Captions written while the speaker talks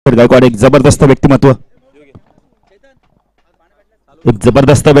महेश्वर गायकवाड एक जबरदस्त व्यक्तिमत्व, एक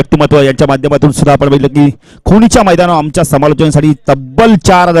जबरदस्त व्यक्तिमत्व यांच्या माध्यमातून सुद्धा आपण बघितलं की खोनीच्या मैदानावर आमच्या समालोचनासाठी तब्बल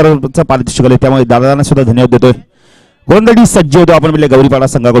 4000चं पारितोषिक आले, त्यामुळे दादांना सुद्धा धन्यवाद देतोय. गोंधळी सज्ज होतो आपण बघितले गौरीपाडा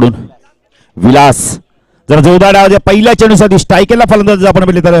संघाकडून. विलास जर जोरदार पहिल्या चेंडूसाठी स्ट्रायकेला फलंदाज आपण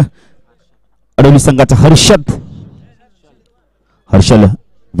बघितले तर अडवली संघाचा हर्षल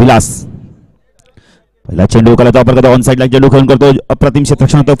विलास पहिला चेंडू कला वापर करतो, ऑन साइडला चेंडू खेळून करतो, अप्रतिम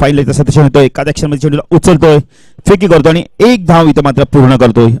क्षेत्ररक्षण होतो, फाईन क्षेत्ररक्षण होतो, एखाद्या क्षणामध्ये चेंडूला उचलतोय, फेकी करतो आणि एक धाव इथं मात्र पूर्ण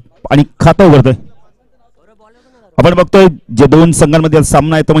करतोय आणि खातं उघडतोय. आपण बघतोय जे दोन संघांमध्ये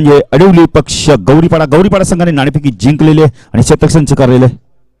सामना येतो म्हणजे अडवली पक्ष गौरीपाडा संघाने नाणेफेकी जिंकलेले आणि क्षेत्ररक्षण स्वीकारलेले.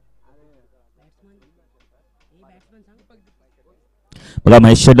 बघा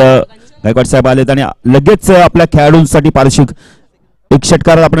महेश्वर गायकवाड साहेब आलेत आणि लगेच आपल्या खेळाडूंसाठी पारितोषिक एक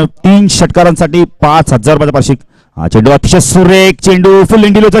षटकार, आपण 3 षटकारांसाठी 5000 रुपयाचा पारितोषिक. हा चेंडू अतिशय सुरेख चेंडू, फुल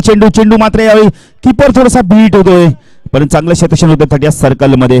इंडिलोचा चेंडू मात्र यावेळी किपर थोडासा बीट होतोय, पण चांगलं क्षेत्ररक्षण होतं. 30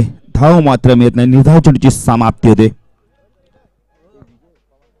 सर्कल मध्ये धाव मात्र मिळत नाही, निर्धाव चेंडूची समाप्ती होते.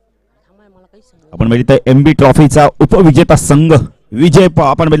 आपण बघितलं तर एमबी ट्रॉफीचा उपविजेता संघ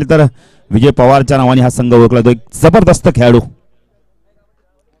आपण बघितलं तर विजय पवारच्या नावाने हा संघ ओळखला जातो. एक जबरदस्त खेळाडू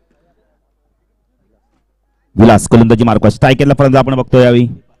विलास गोलंदाजी मार्क स्ट्रायकेला पर्यंत आपण बघतो. यावेळी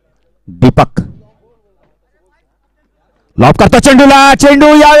दीपक लॉप करतो चेंडू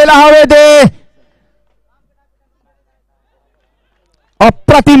यावेळेला हवे ते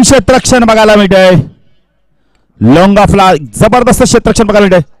अप्रतिम क्षेत्ररक्षण बघायला मिळतंय. लॉंग ऑफला जबरदस्त क्षेत्ररक्षण बघायला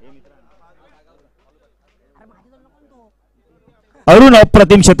मिळतंय. अरुण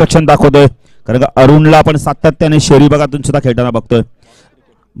अप्रतिम क्षेत्ररक्षण दाखवतोय, कारण अरुणला आपण सातत्याने शहरी भागातून सुद्धा खेळताना बघतोय.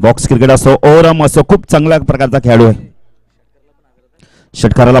 बॉक्स क्रिकेट असो, ओव्हरआर्म असो, खूप चांगल्या प्रकारचा खेळाडू आहे.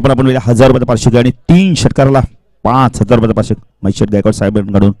 षटकाराला पण आपण 1000 रुपयाचा पारितोषिक आणि 3 षटकाराला 5000 रुपयाचा पारितोषिक महेश्वर गायकवाड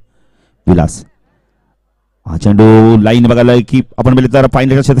साहेबांकडून. विलास हा चेंडू लाईन बघायला की आपण बघितलं तर फाईन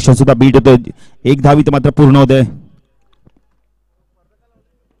क्षेत्ररक्षण सुद्धा बीट होतो, एक धाव इथं मात्र पूर्ण होते.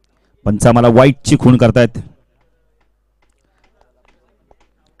 पंचामाला वाईटची खूण करतायत.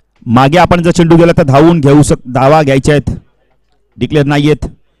 मागे आपण जर चेंडू गेला तर धावून धावा घ्यायच्या आहेत, डिक्लेअर नाहीयेत.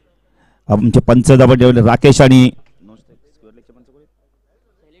 आमचे पंच राकेश आणि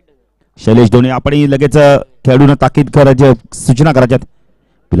शैलेश दोन्ही आपण लगेच खेळाडूंना ताकीद करायचे, सूचना करायच्यात.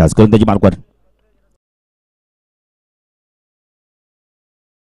 विलास करून त्याची मार्कवर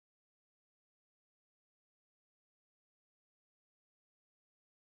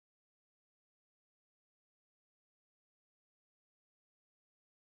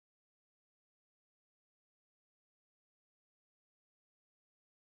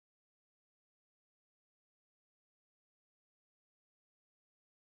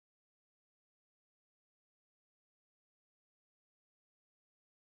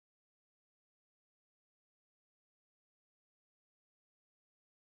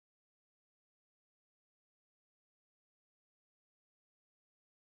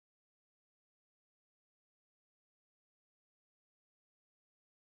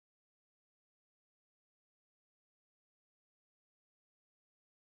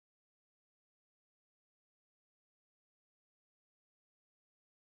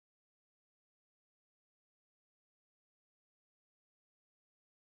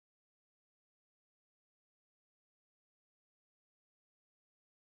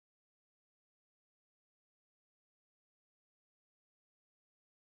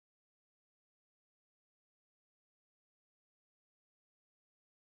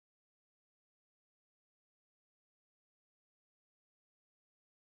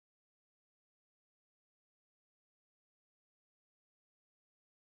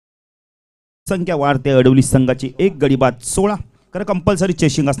संख्या वाढते. अडवली संघाची एक गडी बाद 16, कारण कंपल्सरी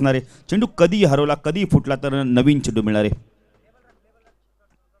चेसिंग असणार आहे. चेंडू कधी हरवला कधी फुटला तर नवीन चेंडू मिळणार आहे.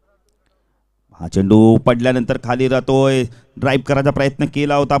 हा चेंडू पडल्यानंतर खाली राहतोय, ड्राईव्ह करायचा प्रयत्न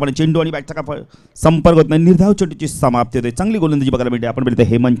केला होता पण चेंडू आणि बॅटचा का संपर्क होत नाही, निर्धाव चेंडूची समाप्ती होते. चांगली गोलंदाजी बघायला मिळते. आपण बघितलं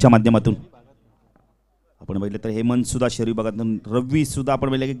हेमंतच्या माध्यमातून, आपण बघितलं तर हेमंत सुद्धा शहरी भागातून, रवी सुद्धा आपण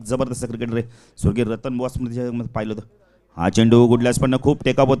बघितलं एक जबरदस्त क्रिकेटर आहे, स्वर्गीय रतन बॉस मध्ये पाहिलं होतं. हा चेंडू गुडल्यास पण खूप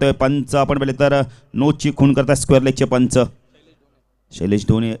टेकअप होतोय. पंच आपण बघितलं तर नोची खून करतात स्क्वेअर लेगचे पंच शैलेश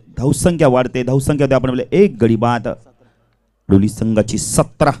धोनी. धावसंख्या वाढते, धावसंख्या होते आपण बघितलं एक गडी बाद. डोली संघाची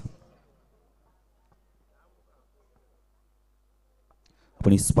 17.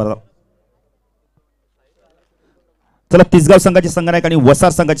 आपण स्पर्धा चला तिसगाव संघाचे संघनायक आणि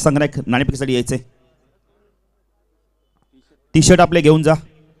वसार संघाचे संघनायक नाणेफेकीसाठी यायचे. टी शर्ट आपले घेऊन जा.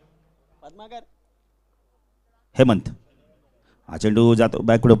 हेमंत हा चेंडू जातो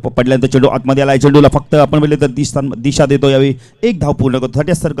बॅककडे पडल्यानंतर चेंडू आतमध्ये आला. चेंडूला फक्त आपण बोलले तर दिशा देतो. यावेळी एक धाव पूर्ण करतो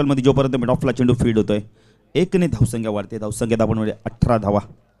 30 सर्कलमध्ये जोपर्यंत मिड ऑफला चेंडू फीड होतोय. 1ने धावसंख्या वाढते. धावसंख्येत आपण म्हणजे 18 धावा.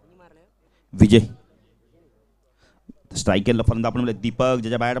 विजय स्ट्रायकरला फलंदाज आपण म्हणजे दीपक,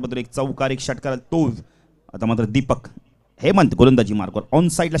 ज्याच्या बॅटमधून एक चौकार एक षटकार तो. आता मात्र दीपक हेमंत गोलंदाजी मार्कवर ऑन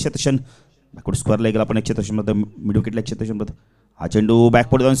साईडला क्षेत्रक्षण बॅकवर्ड स्क्वेअरला गेला. आपण एक क्षेत्रक्षणमध्ये मिड विकेटला क्षेत्रक्षणमध्ये हा चेंडू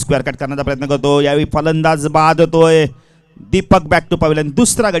बॅकवर्ड जाऊन स्क्वेअर कट करण्याचा प्रयत्न करतो. यावेळी फलंदाज बाद होतोय. Deepak back to pavilion.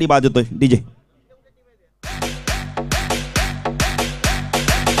 दुसरा गडी बाद होतोय. DJ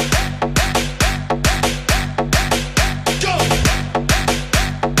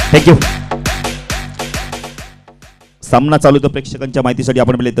thank you. सामना चालू होतो. प्रेक्षकांच्या माहितीसाठी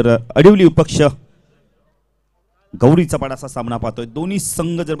आपण पाहिले तर अडिवली विपक्ष गौरीचा पाडाचा सामना पाहतोय. दोन्ही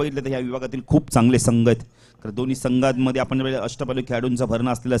संघ जर बघितले तर या विभागातील खूप चांगले संघ आहेत. कारण दोन्ही संघांमध्ये आपण अष्टपैलू खेळाडूंचा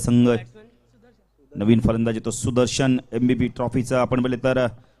भरणा असलेला संघ आहे. नवीन फलंदाज येतो सुदर्शन. MVP ट्रॉफीचा आपण बोलले तर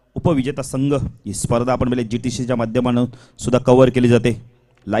उपविजेता संघ. ही स्पर्धा आपण बोलले GTCच्या माध्यमातून सुद्धा कव्हर केली जाते.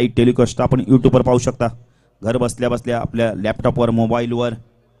 लाईव्ह टेलिकास्ट आपण यूट्यूबवर पाहू शकता. घर बसल्या बसल्या आपल्या लॅपटॉपवर मोबाईलवर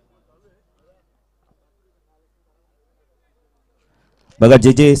बघा.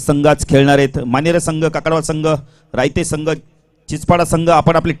 जे संघ आज खेळणार आहेत मानेरे संघ, काकडवाड संघ, रायते संघ, चिचपाडा संघ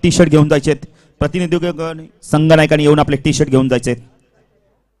आपण आपले टी शर्ट घेऊन जायचे आहेत. प्रतिनिधी संघ नायकांनी येऊन आपले टी शर्ट घेऊन जायचे आहेत.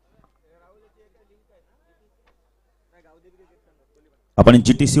 आपण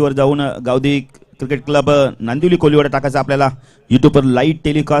GTC वर जाऊन गावदेवी क्रिकेट क्लब नांदिवली कोलिवाडा टाकायचा आपल्याला. यूट्यूबवर लाईव्ह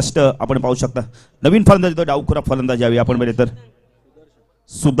टेलिकास्ट आपण पाहू शकता. नवीन फलंदाज येतो डावखुरा फलंदाज यावी आपण म्हणजे तर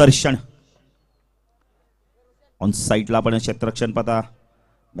सुदर्शन. ऑन साईडला आपण क्षेत्ररक्षण पाहता.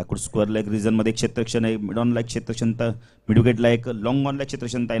 बॅकवर्ड स्क्वेअरला एक रिझनमध्ये एक क्षेत्ररक्षण आहे. मिड ऑनला एक क्षेत्ररक्षण, मिड विकेटला एक, लॉंग ऑनला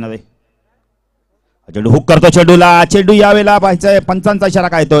क्षेत्ररक्षण तैनात आहे. चेंडू हुक करतो चेंडूला. चेंडू यावेळेला पाहायचा पंचांचा इशारा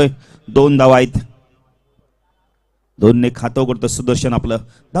काय येतोय. 2 धावा आहेत. 2ने खातं करतो सुदर्शन. आपलं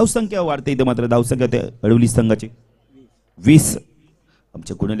धावसंख्या वाढते इथे मात्र. धावसंख्या ते अडवली संघाची 20.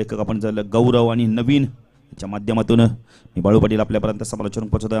 आमचे गुणलेखक आपण झालं गौरव आणि नवीन याच्या माध्यमातून मी बाळू पाटील आपल्यापर्यंत समालोचन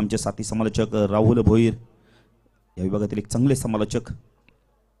पोहोचवतोय. आमचे साथी समालोचक राहुल भोईर या विभागातील एक चांगले समालोचक.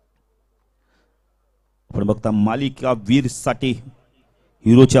 आपण बघता मालिका वीर साठी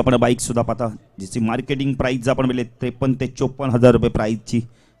हिरोची आपण बाईक सुद्धा पाहता. जिची मार्केटिंग प्राइस आपण मिळेल 53 ते 54,000 रुपये प्राइसची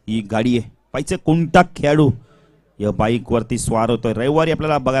ही गाडी आहे. पाहिजे कोणता खेळाडू या बाईक वरती स्वार होतोय रविवारी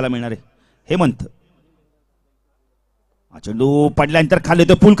आपल्याला बघायला मिळणार आहे. हेमंत चेंडू पडल्यानंतर खाली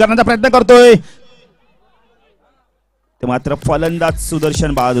येतोय. पूल करण्याचा प्रयत्न करतोय ते मात्र फलंदाज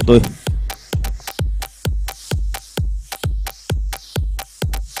सुदर्शन बाद होतोय.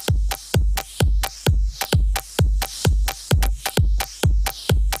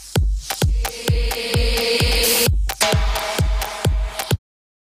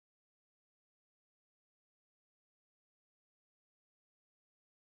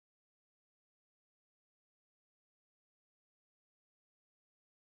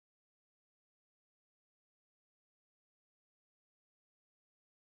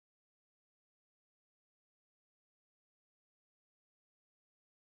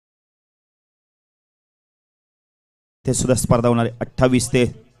 ते सुद्धा स्पर्धा होणार आहे 28 ते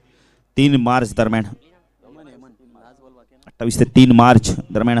 3 मार्च दरम्यान. 28 ते 3 मार्च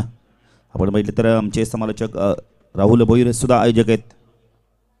दरम्यान आपण बघितलं तर आमचे समालोचक राहुल भोईर सुद्धा आयोजक आहेत.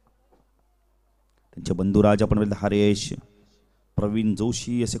 त्यांचे बंधुराज आपण बघितलं हरेश, प्रवीण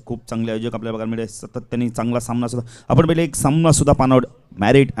जोशी असे खूप चांगले आयोजक आपल्याला बघायला मिळाले. सतत त्यांनी चांगला सामना सुद्धा आपण पहिले एक सामना सुद्धा पाहणार.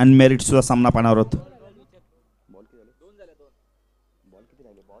 मॅरिट अनमेरिट सुद्धा सामना पाहणार आहोत.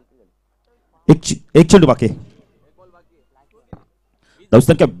 एक चेंडू बाकी.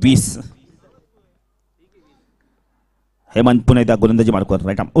 धावसंख्या 20. हेमंत पुन्हा एकदा गोलंदाजी मार्कवर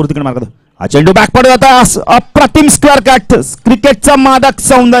राईट आर्म उर्दीकडे मार्क. हा चेंडू बॅक पडत होता. अप्रतिम स्क्वेअर कट. क्रिकेटचा मादक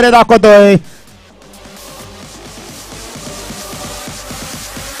सौंदर्य दाखवतोय.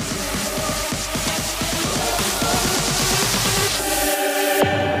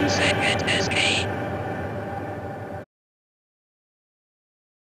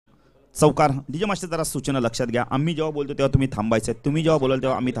 चौकार. डीजे मास्टर जरा सूचना लक्षात घ्या. आम्ही जेव्हा बोलतो तेव्हा तुम्ही थांबायचं. तुम्ही जेव्हा बोलाल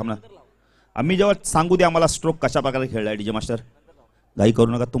तेव्हा आम्ही थांबणार. आम्ही जेव्हा सांगू द्या आम्हाला स्ट्रोक कशा प्रकारे खेळलाय डीजे मास्टर. घाई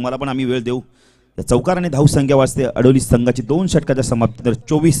करू नका. तुम्हाला पण आम्ही वेळ देऊ. या चौकाराने धावसंख्या वाजते अडवली संघाची 2 षटकाच्या समाप्ती तर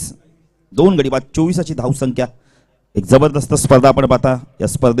 24. 2 गडी बाद 24ची धावसंख्या. एक जबरदस्त स्पर्धा आपण पाहता. या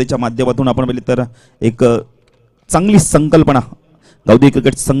स्पर्धेच्या माध्यमातून आपण बघितलं तर एक चांगली संकल्पना. गावदेवी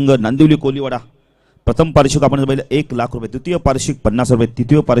क्रिकेट संघ नांदिवली कोलिवाडा प्रथम पारितोषिक आपण बघितलं 1 लाख रुपये, द्वितीय पारितोषिक 50 रुपये,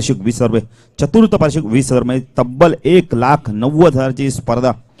 तृतीय पारितोषिक 20 रुपये, चतुर्थ पारितोषिक 20,000 म्हणजे तब्बल 1,90,000ची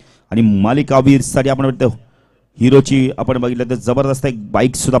स्पर्धा. आणि मालिकावीरसाठी आपण बघतो हिरोची आपण बघितलं तर जबरदस्त एक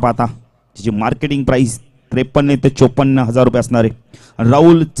बाईक सुद्धा पाहता. जिची मार्केटिंग प्राइस 53 ते 54,000 रुपये असणार आहे.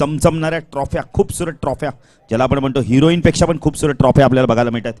 राहुल चमचमणाऱ्या ट्रॉफ्या, खूपसुरत ट्रॉफ्या, ज्याला आपण म्हणतो हिरोईनपेक्षा पण खूपसुरत ट्रॉफ्या आपल्याला बघायला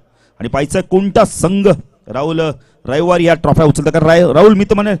मिळतात. आणि पाहायचं कोणता संघ राहुल रविवारी या ट्रॉफ्या उचलतात. कारण राहुल मी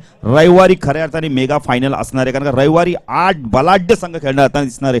तर म्हणेन रविवारी खऱ्या अर्थाने मेगा फायनल असणार आहे. कारण का रविवारी 8 बलाढ्य संघ खेळणार आता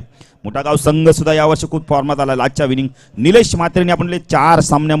दिसणार आहे. मोठागाव संघ सुद्धा यावर्षी खूप फॉर्मात आला. लाजच्या विनिंग निलेश म्हात्रेने आपण 4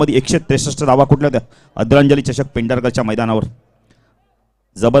 सामन्यामध्ये 163 धावा कुठल्या होत्या आदरांजली चषक पेंढारकरच्या मैदानावर.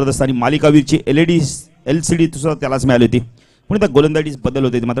 जबरदस्त आणि मालिकावीरची LCD सुद्धा त्यालाच मिळाली होती. पण त्या गोलंदाजीत बदल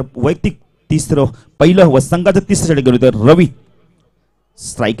होते. मात्र वैयक्तिक तिसरं पहिलं व संघाचं तिसरं षटक गेलं होतं रवी.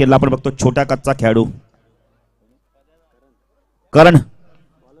 स्ट्रायकरला आपण बघतो छोटा कच्चा खेळाडू करण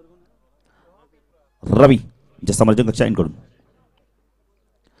रवी जे समर्जन कक्षा कडून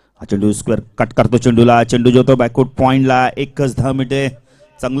हा चेंडू स्क्वेअर कट करतो. चेंडूला चेंडू जो तो बॅकवर्ड पॉइंटला एकच 10 मिनिटे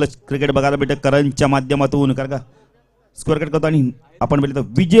चांगलं क्रिकेट बघायला भेटतं करणच्या माध्यमातून. कारण का स्क्वेअर कट करतो आणि आपण बघितलं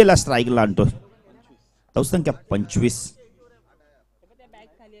विजयला स्ट्राईकला आणतो. संख्या 25.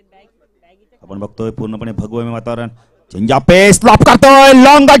 आपण बघतोय पूर्णपणे भगवमय वातावरण. चेंज पेस स्लॉप करतोय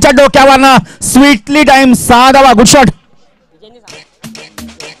लॉंगच्या डोक्यावर स्वीटली टाइम 6 धावा. Good shot.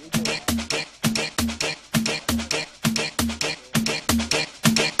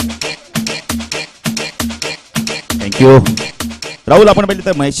 थँक्यू राहुल. आपण पहिले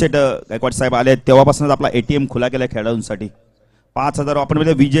तर महेश शेठ गायकवाड साहेब आले तेव्हापासूनच आपला ATM खुला केला खेळाडूंसाठी. 5,000 आपण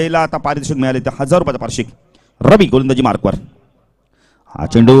पहिले विजयला आता पारितोषिक मिळाले ते 1,000 रुपयाचं पारितोषिक. रवी गोलंदाजी मार्कवर. हा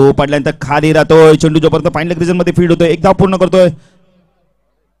चेंडू पडल्यानंतर खाली राहतोय. चेंडू जोपर्यंत फायनल रिजन मध्ये फील्ड होतोय 1 धाव पूर्ण करतोय.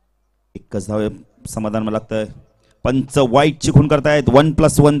 एकच धाव समाधान मला लागतंय. पंच वाईट चिखून करतायत.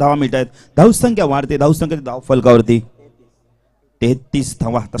 1+1 धावा मिळत आहेत. धावसंख्या वाढते. धावसंख्या धाव फलकावरती 33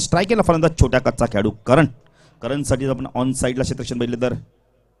 धावा. तर स्ट्रायकरला फलंदाज छोट्या कच्चा खेळाडू करणसाठी आपण ऑन साईडला क्षेत्रक्षण बघितलं तर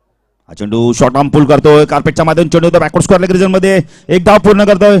हा चेंडू शॉर्ट आर्म पुल करतोय. कार्पेटच्या माध्यमातून चेंडू बॅकवर्ड स्क्वेअर रिजन मध्ये 1 धाव पूर्ण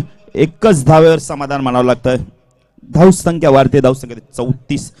करतोय. एकच धावेवर समाधान मानावं लागतंय. धावसंख्या वाढते. धावसंख्या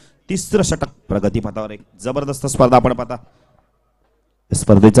 34. तिसरं षटक प्रगतीपथावर. एक जबरदस्त स्पर्धा आपण पाहता.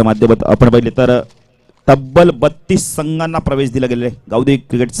 स्पर्धेच्या माध्यमात आपण पाहिले तर तब्बल 32 संघांना प्रवेश दिला गेलेला आहे. गावदेवी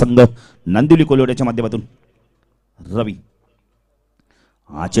क्रिकेट संघ नांदिवली कोलिवाड्याच्या माध्यमातून. रवी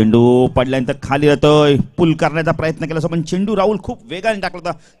हा चेंडू पडल्यानंतर खाली राहतोय. पुल करण्याचा प्रयत्न केला पण चेंडू राहुल खूप वेगाने टाकला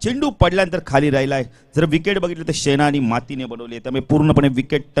होता. चेंडू पडल्यानंतर खाली राहिलाय. जर विकेट बघितली तर शेणा आणि मातीने बनवली आहे. त्यामुळे पूर्णपणे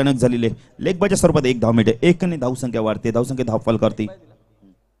विकेट टणक झालेली आहे. लेग बायच्या स्वरूपात 1 धाव मिळते. 1 ने धावसंख्या वाढते. धावसंख्या धाव फलकावरती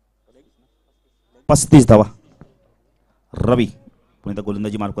 35 धावा. रवी पुणे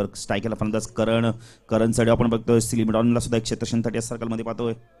गोलंदाजी मार्कवर. स्ट्रायकरला फलंदाज करणसाठी आपण बघतोय. सिलिमिडॉनला सुद्धा एक क्षेत्रक्षणसाठी सर्कल मध्ये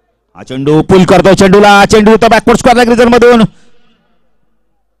पाहतोय. हा चेंडू पुल करतोय. चेंडूला चेंडू तो बॅकवर्ड स्क्वेअर रिजन मधून.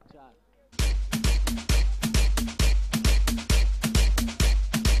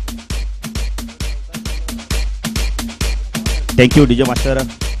 Thank you DJ master.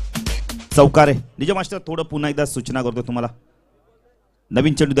 चौकार डीजे मास्टर थोडं पुन्हा एकदा सूचना करतो तुम्हाला.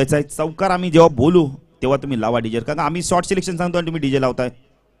 नवीन चेंडू द्यायचा आहे. चौकार आम्ही जेव्हा बोलू तेव्हा तुम्ही लावा डीजे. कारण आम्ही शॉर्ट सिलेक्शन सांगतो आणि तुम्ही डीजे लावताय.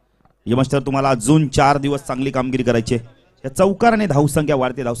 डीजे मास्टर तुम्हाला अजून 4 दिवस चांगली कामगिरी करायची आहे. या चौकाराने धावसंख्या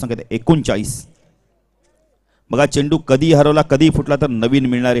वाढते. धावसंख्या 39. बघा चेंडू कधी हरवला कधी फुटला तर नवीन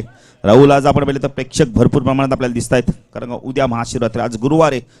मिळणार आहे. राहुल आज आपण पाहिलं तर प्रेक्षक भरपूर प्रमाणात आपल्याला दिसत आहेत. कारण उद्या महाशिवरात्री. आज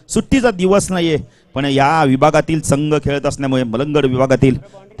गुरुवार आहे. सुट्टीचा दिवस नाहीये. पण या विभागातील संघ खेळत असल्यामुळे मलंगड विभागातील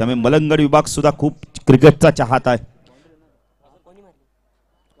त्यामुळे मलंगड विभाग सुद्धा खूप क्रिकेटचा चाहता आहे.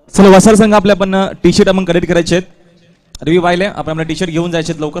 चला वसार संघ आपल्या पण टी शर्ट आपण खरेदी करायचे आहेत. रवी वाहिले आपण आपला टी शर्ट घेऊन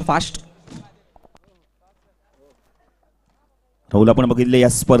जायचे लवकर फास्ट. राहुल आपण बघितले या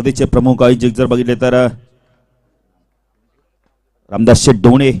स्पर्धेचे प्रमुख आयोजक जर बघितले तर रामदास शेठ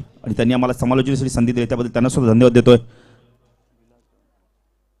ढोणे आणि त्यांनी आम्हाला समालोचनेसाठी संधी दिली त्याबद्दल त्यांना सुद्धा धन्यवाद देतोय.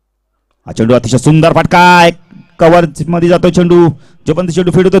 हा चेंडू अतिशय सुंदर फटका. कव्हर मध्ये जातो चेंडू. जोपर्यंत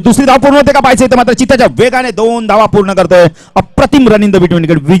चेंडू फीड होतो. दुसरी धाव पूर्ण होते का पाहिजे तर मात्र चित्ताच्या वेगाने 2 धावा पूर्ण करतोय. अप्रतिम run in the between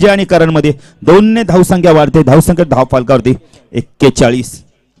wicket. विजय आणि करण मध्ये 2 ने धावसंख्या वाढते. धावसंख्या धाव फलकावरती 41.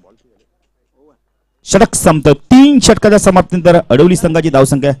 षटक संपतं. 3 षटकाच्या समाप्तीनंतर अडवली संघाची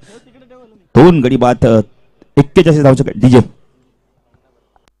धावसंख्या 2 गडी बाद 41 धावसंख्या. डीजे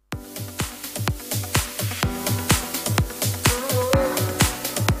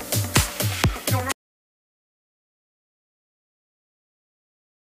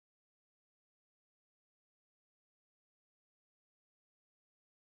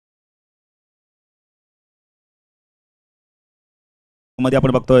मध्ये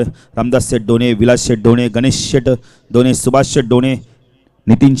आपण बघतोय रामदास शेठ डोणे, विलास शेठ डोणे, गणेश शेठ डोणे, सुभाष शेठ डोणे,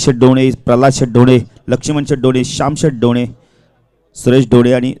 नितीन शेठ डोणे, प्रल्हाद शेठ डोणे, लक्ष्मण शेठ डोणे, श्याम शेठ डोणे, सुरेश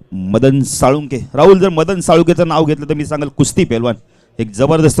डोणे आणि मदन साळुंके. राहुल जर मदन साळुंकेचं नाव घेतलं तर मी सांगेल कुस्ती पेलवान. एक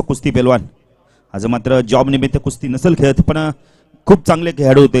जबरदस्त कुस्ती पेलवान. आज मात्र जॉब निमित्त कुस्ती नसेल खेळत पण खूप चांगले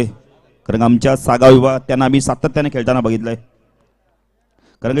खेळाडू होते. कारण आमच्या सागाव विभाग त्यांना आम्ही सातत्याने खेळताना बघितलंय.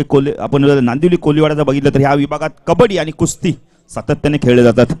 कारण की आपण नांदिवली कोलिवाडाचं बघितलं तर ह्या विभागात कबड्डी आणि कुस्ती सातत्याने खेळले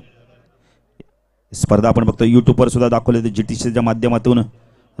जातात. स्पर्धा आपण बघतो युट्यूबवर सुद्धा दाखवले GTCच्या माध्यमातून.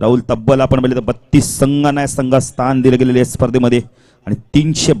 राहुल तब्बल आपण बघितलं तर 32 संघांना संघात स्थान दिले गेलेले स्पर्धेमध्ये आणि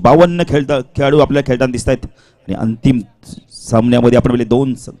 352 खेळाडू आपल्याला खेळताना दिसत आहेत. आणि अंतिम सामन्यामध्ये आपण बघितले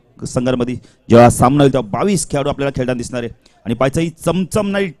 2 संघांमध्ये जेव्हा सामना होईल तेव्हा 22 खेळाडू आपल्याला खेळताना दिसणार आहे. आणि पाहिजे ही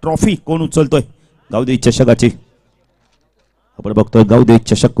चमचमणारी ट्रॉफी कोण उचलतोय? गावदेवी चषकाची आपण बघतोय. गावदेवी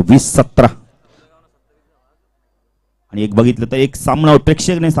चषक 2017 आणि एक बघितलं तर एक सामना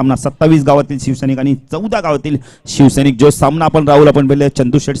प्रेक्षणीय सामना 27 गावातील शिवसैनिक आणि 14 गावातील शिवसैनिक जो सामना आपण राहुल आपण पाहिले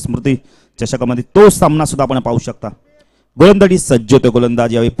चंदूशेठ स्मृती चषकामध्ये तो सामना सुद्धा आपण पाहू शकता. गोलंदाजी सज्ज होते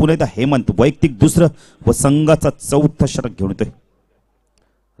गोलंदाज यावेळी पुन्हा एकदा हेमंत वैयक्तिक दुसरं व संघाचा 4थं षटक घेऊन येतोय.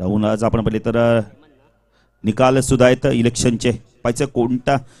 राहुल आज आपण पाहिले तर निकाल सुद्धा आहेत इलेक्शनचे. पाहिजे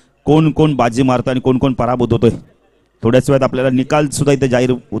कोण कोण बाजी मारतो आणि कोण कोण पराभूत होतोय. थोड्याच वेळात आपल्याला निकाल सुद्धा इथे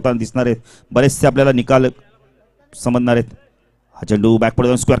जाहीर होताना दिसणार आहेत. बरेचसे आपल्याला निकाल समजणार आहेत. हा चेंडू बॅकपुढे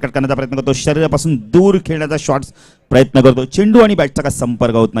जाऊन स्क्वेअर कट करण्याचा प्रयत्न करतो. शरीरापासून दूर खेळण्याचा शॉट प्रयत्न करतो. चेंडू आणि बॅटचा काय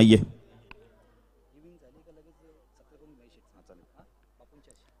संपर्क होत नाहीये.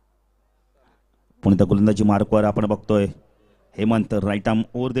 पुणे गोलंदाजी मार्कवर आपण बघतोय Hemant right arm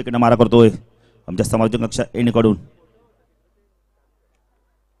over the मारा करतोय आमच्या समालोचक कक्षा एणकडून.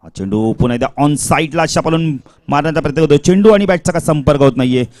 हा चेंडू पुन्हा एकदा ऑन साईडला शापालून मारण्याचा प्रयत्न करतोय. चेंडू आणि बॅटचा काय संपर्क होत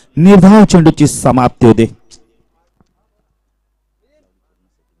नाहीये. निर्धाव चेंडूची समाप्ती होते.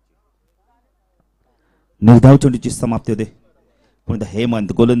 निर्धाव चेंडूची समाप्ती होते. पुन्हा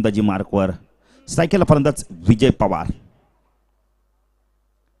हेमंत गोलंदाजी मार्कवर. स्ट्रायकेला फलंदाज विजय पवार.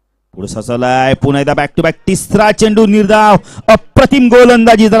 पुढे सचलाय पुन्हा एकदा बॅक टू बॅक तिसरा चेंडू निर्धाव. अप्रतिम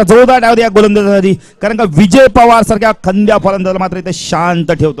गोलंदाजी. जरा जोरदार डाव द्या गोलंदाजी. कारण का विजय पवार सारख्या खंद्या फलंदाजाला मात्र इथे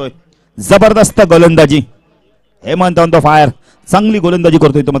शांत ठेवतोय. जबरदस्त गोलंदाजी. Hemant on the fire. चांगली गोलंदाजी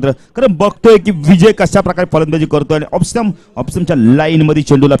करतोय तो मात्र. कारण बघतोय की विजय कशा प्रकारे फलंदाजी करतोय आणि ऑप्शनच्या लाईन मध्ये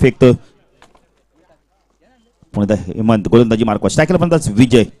चेंडूला फेकतोय. पुन्हा हेमंत गोलंदाजी मार्कवर. स्ट्रायकेला फलंदाज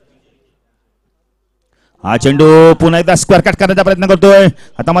विजय. हा चेंडू पुन्हा एकदा स्क्वेअर कट करण्याचा प्रयत्न करतोय.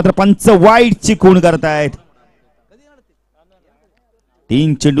 आता मात्र पंच वाईटची खूण करतायत.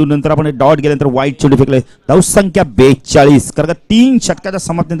 3 चेंडू नंतर आपण डॉट गेल्यानंतर वाईट चेंडू फेकले. धावसंख्या 42. कारण 3 षटकाच्या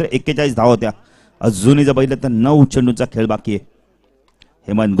समाप्तीनंतर 41 धावा होत्या. अजूनही जर बघितलं तर 9 चेंडूचा खेळ बाकी आहे.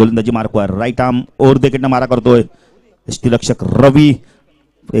 हेमंत गोलंदाजी मार्कवर. राईट आर्म ओव्हर द विकेटनं मारा करतोय. यष्टीरक्षक रवी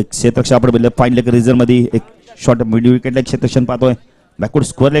एक क्षेत्ररक्षक आपण बघितलं फाईन लेग रिझर्व मध्ये एक शॉर्ट मिड विकेटला क्षेत्ररक्षण पाहतोय. बॅकवर्ड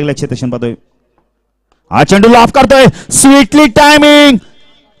स्क्वेअर लेगला क्षेत्ररक्षण पाहतोय. हा चेंडू ऑफ करतोय. Sweetly timing.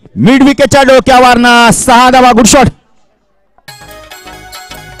 मिड विकेटच्या डोक्यावर ना 6 धावा. Good shot.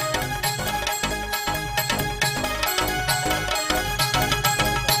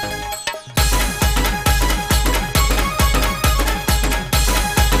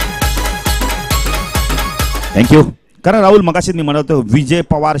 थँक्यू. कारण राहुल मगाशी मी म्हणत होतो विजय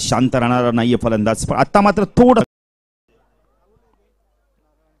पवार शांत राहणारा नाहीये फलंदाज. पण आता मात्र थोडं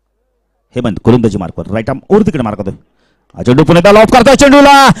हेमंत गोलंदाजी मार्कवर. राईट आर्म ओव्हर तिकडे मार करतोय. चेंडू पुन्हा लॉफ करतोय.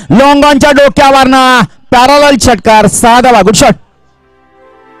 चेंडूला लॉंगॉनच्या डोक्यावर ना पॅरलल षटकार. 6 धावा. Good shot.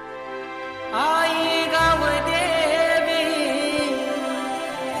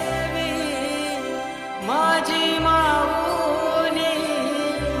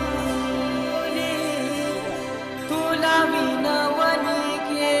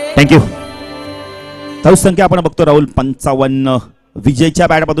 थँक्यू. धावसंख्या आपण बघतो राहुल 55. विजयच्या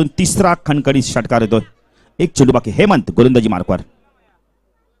बॅटमधून तिसरा खणखणीत षटकार येतोय. 1 चेंडू बाकी. हेमंत गोलंदाजी मार्कवर.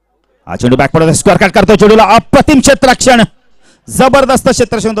 हा चेंडू बॅकवर्ड स्क्वेअर कट करतो. चेंडूला अप्रतिम क्षेत्ररक्षण. जबरदस्त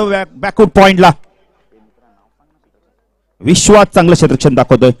क्षेत्ररक्षण बॅकवर्ड पॉइंटला. विश्वात चांगलं क्षेत्ररक्षण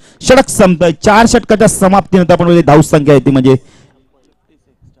दाखवतोय. षटक संपतोय. 4 षटकाच्या समाप्तीनंतर आपण धावसंख्या येते म्हणजे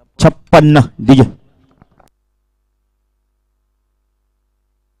 56. DJ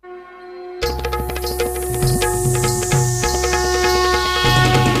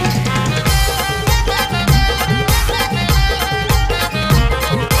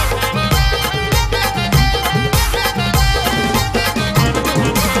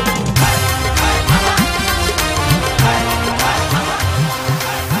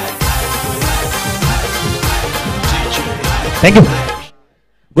thank you.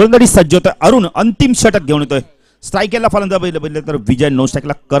 गोलंदाजी सज्ज होतोय. अरुण अंतिम षटक घेऊन येतोय. स्ट्रायकेला फलंदाज बघितलं तर विजय. 9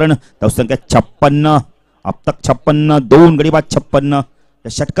 स्ट्रायकला करण. धावसंख्या 56. अब तक 56. 2 गडी बाद 56. या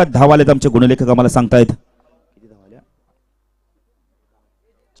षटकात धावा आलेत आमचे गुणलेखक आम्हाला सांगतायत.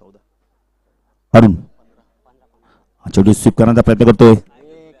 अरुण चेंडू स्वीप करण्याचा प्रयत्न करतोय.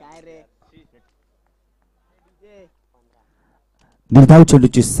 निर्धाव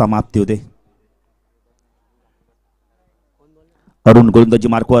चेंडूची समाप्ती होते. अरुण गोलंदाजी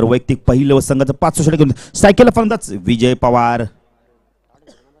मार्कवर वैयक्तिक पहिलं व संघाचं 5 षटक घेऊन सायकल फलंदाज विजय पवार.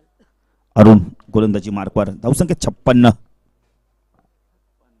 अरुण गोलंदाजी मार्कवर धावसंख्या 56.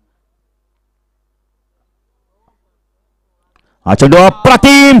 हा चेंडू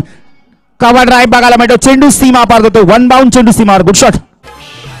अप्रतिम कव्हर ड्राइव्ह बघायला मिळतो. चेंडू सीमा पार होतो. वन बाउंड चेंडू सीमावर. Good shot.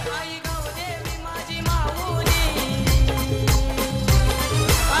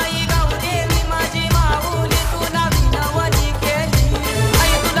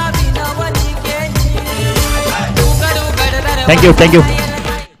 Thank you thank you.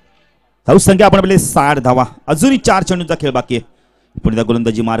 धावसंख्या आपण आपले 60 धावा. अजूनही 4 चेंडूंचा खेळ बाकी आहे. पुढे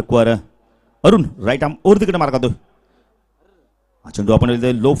गोलंदाजी मार्कवर अरुण राईट आर्म ओव्हर तिकडे मार्क होतो. हा चेंडू आपण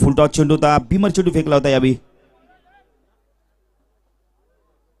लो फुल टॉस चेंडू होता. भीमर चेंडू फेकला होता यावेळी.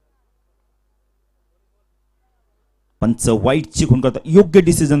 पंच वाईटची खून करतात. योग्य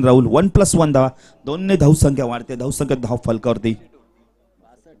डिसिजन राहुल. 1+1 धावा. 2 ने धावसंख्या वाढते. धावसंख्या धाव फलकावरती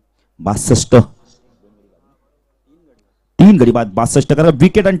 62. 3 गडी बाद 62. कारण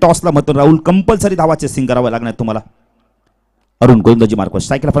विकेट आणि टॉसला महत्व. राहुल कंपल्सरी धावाचे सिंग करावं लागणार तुम्हाला. अरुण गोलंदाजी मार्कवर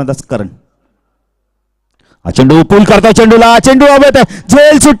स्ट्रायकला फलंदाज करण. हा चेंडू पुल करतोय. चेंडूला चेंडू हवेत.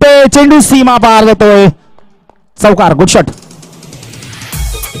 झेल सुटते. चेंडू सीमा पार जातोय. चौकार. Good shot.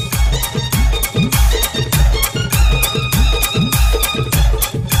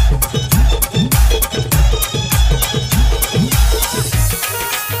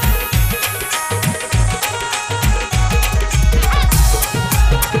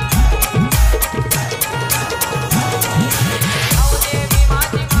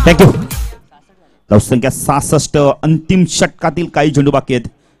 थँक्यू. धावसंख्या 66. अंतिम षटकातील काही चेंडू बाकी आहेत.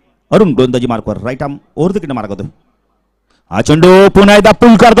 अरुण गोलंदाजी मार्कवर राईट आर्म ओव्हर तिकडे मार्क होतो. हा चेंडू पुन्हा एकदा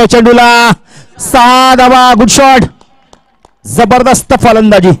पुल करतो. चेंडूला 6 धावा. Good shot. जबरदस्त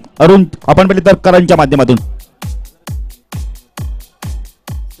फलंदाजी अरुण आपण पाहिले तर करणच्या माध्यमातून.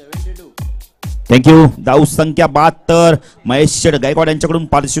 थँक्यू. धावसंख्या 72. महेश गायकवाड यांच्याकडून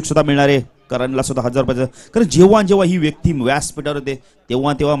पारितोषिक सुद्धा मिळणार आहे. करणला सुद्धा 1000 रुपयाचं. कारण जेव्हा जेव्हा ही व्यक्ती व्यासपीठावर होते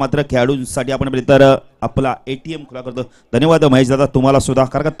तेव्हा मात्र खेळाडूंसाठी आपण तर आपला ATM खुला करतो. धन्यवाद महेश दादा तुम्हाला सुद्धा.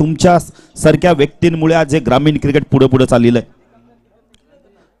 कारण का तुमच्या सारख्या व्यक्तींमुळे आज हे ग्रामीण क्रिकेट पुढे पुढे चाललेलं आहे.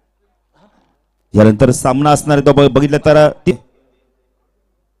 यानंतर सामना असणार आहे तो बघितलं तर एक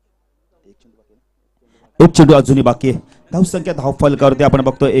चेंडू अजूनही बाकी आहे. धावसंख्या धाव फलकावरती आपण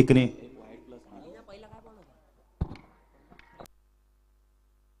बघतो 1 ने.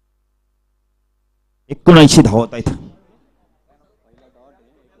 79 धावत आहेत.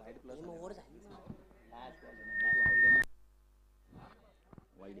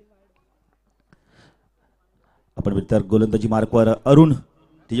 आपण तर गोलंदाजी मार्कवर अरुण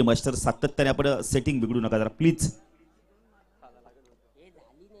तिचे मास्टर सातत्याने आपण सेटिंग बिघडू नका जरा प्लीज.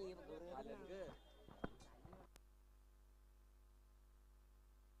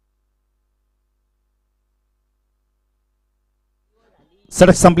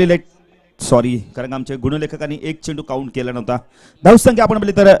 सडक संपलेले. सॉरी कारण आमच्या गुणलेखकांनी 1 चेंडू काउंट केला नव्हता. धावसंख्या आपण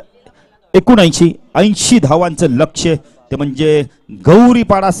पाहिली तर 79. 80 धावांचं लक्ष्य ते म्हणजे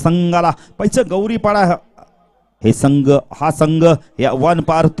गौरीपाडा संघाला पाहिजे. गौरीपाडा हे संघ हा संघ हे आव्हान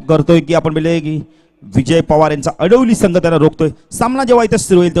पार करतोय की आपण पाहिले की विजय पवार यांचा अडवली संघ त्यांना रोखतोय. सामना जेव्हा इथे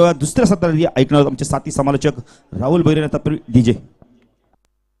सुरू होईल तेव्हा दुसऱ्या सत्रात ऐकणार आमचे साथी समालोचक Rahul Bhaire DJ.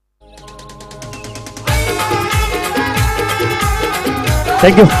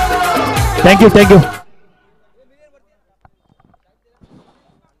 Thank you thank you thank you.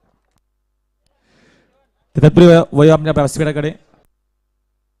 तत्पूर्वी वय आपल्या व्यासपीठाकडे.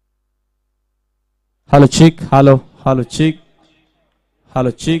 हॅलो चिक. हॅलो हॅलो चिक. हॅलो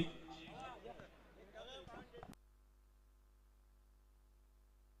चिक.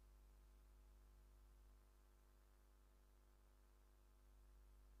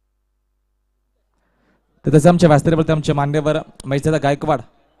 तर तसं आमच्या व्यासपीठावरती आमचे मान्यवर महेशदादा गायकवाड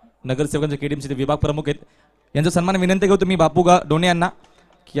नगरसेवकांचे KDMC विभाग प्रमुख आहेत. यांचा सन्मान विनंती करतो मी बापू डोणे यांना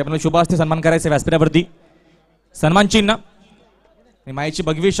की आपण शुभ हस्ते सन्मान करायचा व्यासपीठावरती. सन्मान चिन्ह मायेची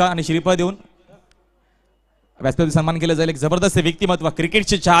भगवी शाह आणि श्रीफळ देऊन व्यासपीठावरती सन्मान केलं जाईल. एक जबरदस्त व्यक्तिमत्व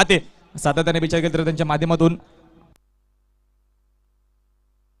क्रिकेटचे चाहते सातत्याने विचार केले तर त्यांच्या माध्यमातून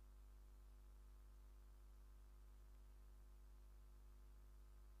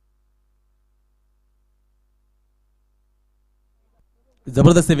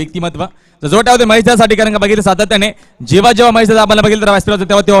जबरदस्त व्यक्तिमत्व जोटा होते महेशदासाठी. कारण का बघितलं सातत्याने जेव्हा जेव्हा महेशदा आम्हाला बघितलं तर व्यासपीठावर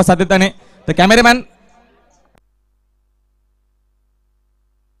तेव्हा तेव्हा सातत्याने. तर कॅमेरामॅन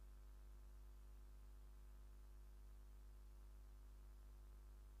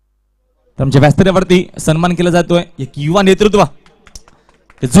आमच्या व्यासपीठावरती सन्मान केला जातोय एक युवा नेतृत्व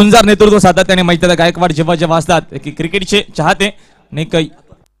झुंजार नेतृत्व सातत्याने मैत्रीदा गायकवाड जेव्हा जेव्हा असतात की क्रिकेटचे चाहते नाही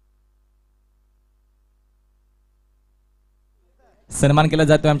सन्मान केला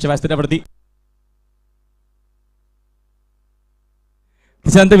जातो आमच्या व्यासपीठावरती.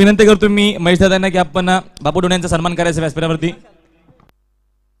 त्याच्यानंतर विनंती करतो मी महेश दादांना की आपण बापू डोणे यांचा सन्मान करायचा व्यासपीठावरती.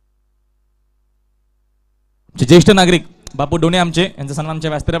 ज्येष्ठ नागरिक बापू डोणे आमचे यांचा सन्मान आमच्या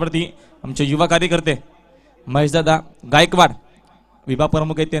व्यासपीठावरती. आमचे युवा कार्यकर्ते महेशदादा गायकवाड विभाग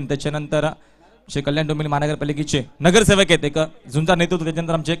प्रमुख आहेत. त्याच्यानंतर श्री कल्याण डोंबिवली महानगरपालिकेचे नगरसेवक आहेत एक झुंजार नेतृत्व.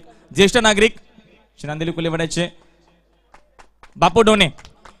 त्याच्यानंतर आमचे ज्येष्ठ नागरिक श्री नांदिवली कोलिवाड्याचे बापू डोणे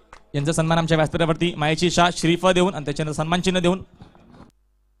यांचा सन्मान आमच्या व्यासपीठावरती मायाची शाह श्रीफळ देऊन आणि त्याच्यानंतर सन्मान चिन्ह देऊन.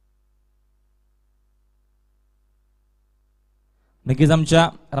 नक्कीच आमच्या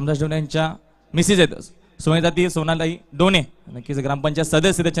रामदास डोणे यांच्या मिसेस आहेत सोनेताती सोनालाई डोणे नक्कीच ग्रामपंचायत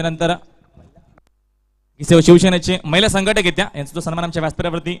सदस्य. त्याच्यानंतर शिवसेनेचे महिला संघटक आहेत त्या यांचा तो सन्मान आमच्या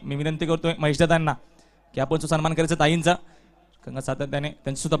व्यासपीठावरती. मी विनंती करतोय महेशदादांना की आपण तो सन्मान करायचा ताईंचा सातत्याने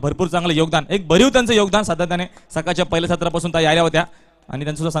त्यांचं सुद्धा भरपूर चांगलं योगदान एक भरीव त्यांचं योगदान सातत्याने सकाळच्या पहिल्या सत्रापासून ताई आल्या होत्या आणि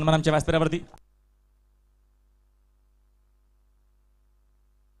त्यांचा सुद्धा सन्मान आमच्या व्यासपीठावरती.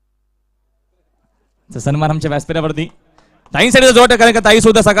 सन्मान आमच्या व्यासपीठावरती ताईंसाठी जोड कारण का ताई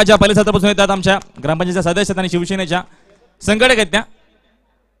सुद्धा सकाळच्या पहिल्या सत्रापासून येतात आमच्या ग्रामपंचायतच्या सदस्य आणि शिवसेनेच्या संघटक आहेत त्या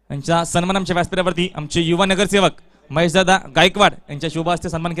यांचा सन्मान आमच्या व्यासपीठावरती. आमचे युवा नगरसेवक महेशदादा गायकवाड यांच्या शुभ हस्ते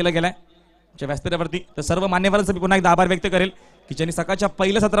सन्मान केला गेलाय आमच्या व्यासपीठावरती. तर सर्व मान्यवरांचा मी पुन्हा एकदा आभार व्यक्त करेल की ज्यांनी सकाळच्या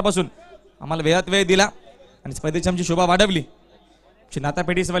पहिल्या सत्रापासून आम्हाला वेळात वेळ दिला आणि स्पर्धेची आमची शोभा वाढवली. नाता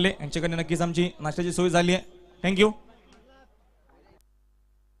पेटीसवाले यांच्याकडे नक्कीच आमची नाश्त्याची सोय झाली आहे. थँक्यू.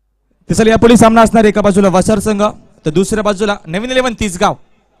 तिसरा यापुढे सामना असणार एका बाजूला वसर संघ तर दुसऱ्या बाजूला नवीन 11 तिसगाव.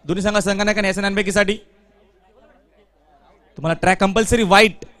 दोन्ही संघ संघाने का न्यायसाठी साठी तुम्हाला ट्रॅक कंपल्सरी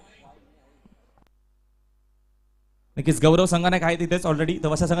व्हाईट नक्कीच गौरव संघाने आहे तिथेच ऑलरेडी. तर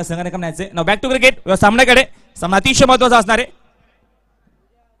वसा संघ संघाने काम न्यायचे. नाव बॅक टू क्रिकेट सामन्याकडे. सामना अतिशय महत्वाचा असणार आहे.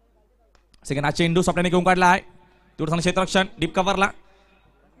 सेकंड आजचे इंडू आपल्याने घेऊन काढला आहे तेवढं क्षेत्ररक्षण डीप कव्हरला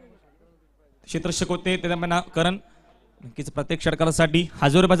क्षेत्ररक्षक होते त्यांना करण नक्कीच प्रत्येक षटकारासाठी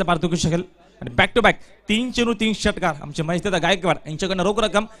 1000 रुपयाचा पारितोषिक शकेल आणि बॅक टू बॅक 3 चेंडू 3 षटकार आमचे महेशदादा गायकवाड यांच्याकडनं रोख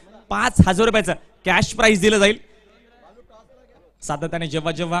रक्कम 5000 रुपयाचं कॅश प्राइज दिलं जाईल. सातत्याने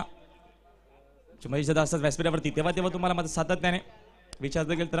जेव्हा जेव्हा महेशदादा असतात व्यासपीठावरती तेव्हा तेव्हा तुम्हाला माझं सातत्याने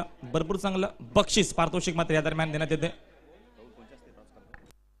विचारलं गेलं तर भरपूर चांगलं बक्षीस पारितोषिक मात्र या दरम्यान देण्यात येते.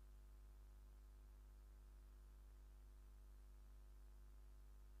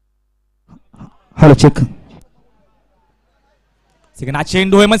 हॅलो चेक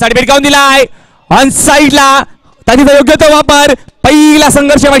चेंडू हेमंतसाठी भेटकावून दिलाय ऑन साइडला त्याचा योग्य तो वापर पहिला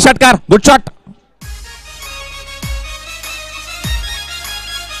संघर्षमय षटकार गुड शॉट.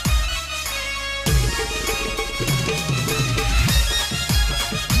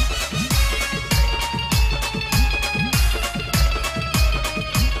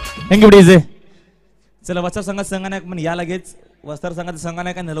 Thank you DJ. चला वस्त्र संघात संघानायक पण या लगेच वस्त्र संघाचा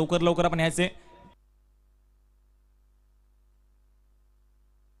संघानायक लवकर लवकर आपण यायचे.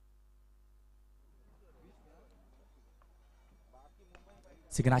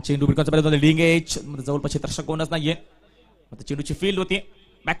 चेंडू डिंगेज जवळपास क्षेत्ररक्षक कोणच नाहीये. चेंडूची फील्ड होती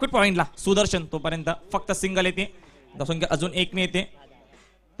बॅकवर्ड पॉइंटला सुदर्शन तोपर्यंत फक्त सिंगल येते. धावसंख्या अजून 1 ने येते.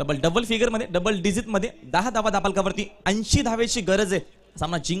 डबल फिगर मध्ये डबल डिजिट मध्ये 10 धावा दाबालकावरती 80 धावेची गरज आहे.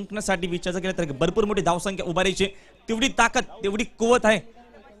 सामना जिंकण्यासाठी विचार केला तर भरपूर मोठी धावसंख्या उभारायची तेवढी ताकद तेवढी कुवत आहे.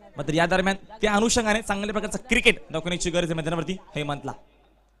 मात्र या दरम्यान त्या अनुषंगाने चांगल्या प्रकारचं क्रिकेट दाखवण्याची गरज आहे मैदानावरती हेमंतला.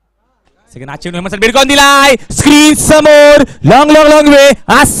 बिरकॉन दिलाय स्क्रीन समोर लॉंग लॉंग लॉंग वे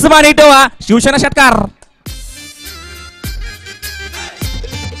आसमानी टोआ शिवसेना षटकार.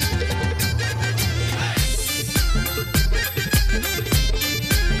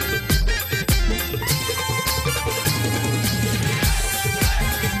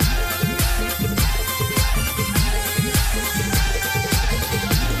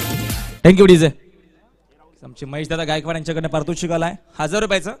 Thank you DJ. आमचे महेशदादा गायकवाड यांच्याकडनं पारितोषिक आलाय 1000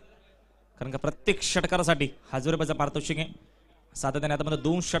 रुपयाचं कारण का प्रत्येक षटकारासाठी 1000 रुपयाचा पारितोषिक आहे. सातत्याने आता मध्ये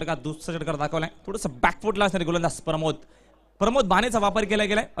 2 षटकार दुसरा षटकार दाखवलाय. थोडंसं बॅकफुटला असणारे गोलंदाज प्रमोद बानेचा वापर केला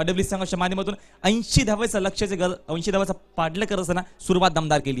गेलाय अडब्ल्यू संघाच्या माध्यमातून 80 धावाचं लक्ष्याचे 80 धावाचा पाडलं करत असताना सुरुवात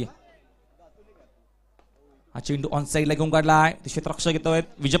दमदार केली आहे. हा चेंडू ऑन साइडला घेऊन काढलाय. क्षेत्ररक्षक येतोय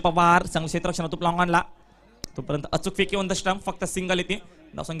विजय पवार चांगलं क्षेत्ररक्षण तो लॉंग आणला तोपर्यंत अचूक फेकी ऑन द स्टंप फक्त सिंगल येते.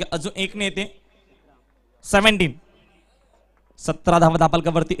 धावसंख्या अजून 1 ने येते. 17 धावा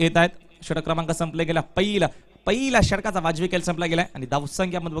दाबालकावरती येत आहेत. षटक क्रमांक संपले गेला पहिला षटकाचा वाजवी खेळ संपला गेलाय आणि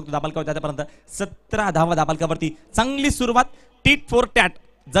धावसंख्या मध्ये बघतो दाबालकावर त्यापर्यंत 17 धावा दाबालकावरती चांगली सुरुवात टीट फॉर टॅट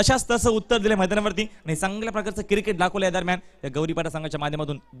जशाच तसं उत्तर दिले मैदानावरती आणि चांगल्या प्रकारचं क्रिकेट दाखवलं या दरम्यान या गौरीपाडा संघाच्या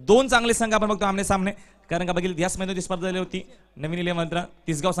माध्यमातून. दोन चांगले संघ आपण बघतो आमने सामने. कारण का बघितलं याच मैदानाची स्पर्धा झाली होती नवीन इलेव्हन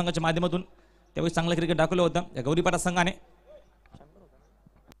तिसगाव संघाच्या माध्यमातून. त्यावेळी चांगलं क्रिकेट दाखवलं होतं या गौरीपाडा संघाने.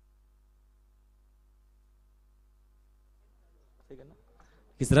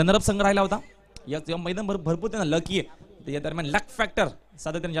 रनरअप संघ राहिला होता या मैदान भरपूर त्यांना लकी आहे. या दरम्यान लक फॅक्टर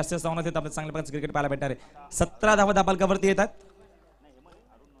सातत्याने जास्त होणार आहे. आपल्याला चांगल्या प्रकारचं क्रिकेट पाहायला भेटणार आहे. 17 धावा दाबालकावरती येतात.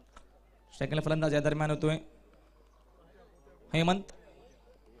 सेकंड फलंदाज या दरम्यान होतोय हेमंत.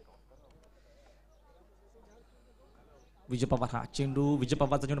 विजय पवार हा चेंडू विजय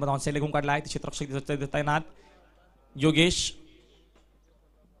पवारचा चेंडू ऑन साइड घेऊन काढला आहे. क्षेत्ररक्षक तैनात योगेश.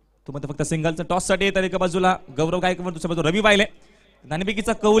 तो मध्ये फक्त सिंगलचं टॉस साठी येतात. एका बाजूला गौरव गायकवाड दुसऱ्या बाजूला रवी वाहिले.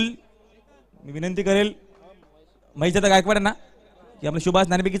 नाणेफेकीचा कौल मी विनंती करेल महिजादा गायकवाडांना की आपल्या शुभास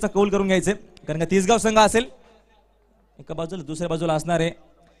नाणेफेकीचा कौल करून घ्यायचे. कारण का तिसगाव संघ असेल एका बाजूला दुसऱ्या बाजूला असणार आहे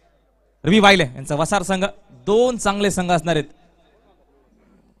रवी वाहिले यांचा वसार संघ. दोन चांगले संघ असणार आहेत.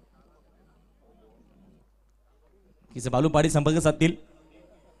 किसे बालूपाडी संपर्क साधतील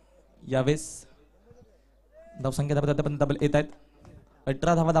यावेळेस. धावसंख्या डबल येत आहेत.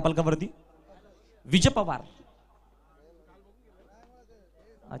 18 धावा दापालकावरती विजय पवार.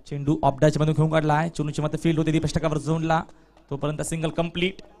 चेंडू ऑफ डॅच मधून घेऊन काढला आहे. चेंडूची मात्र फील्ड होते 20% झोनला. तोपर्यंत सिंगल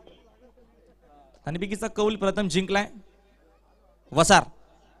कंप्लीट. नाणेफेकीचा कौल प्रथम जिंकलाय वसार.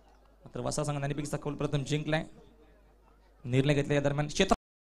 मात्र वसार संघ नाणेफेकीचा कौल प्रथम जिंकलाय. निर्णय घेतला या दरम्यान क्षेत्र.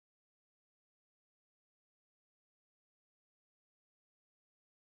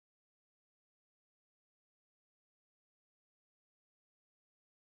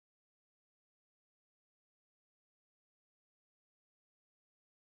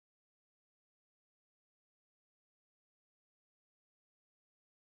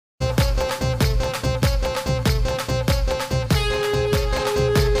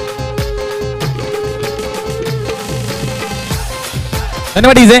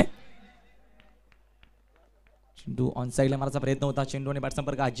 धन्यवाद डीजे. चेंडू ऑन साइडला मारायचा प्रयत्न होता. चेंडू आणि बॅट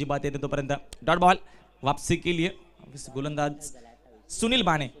संपर्क अजिबात येते तोपर्यंत डॉट बॉल. वापसी केली गोलंदाज सुनील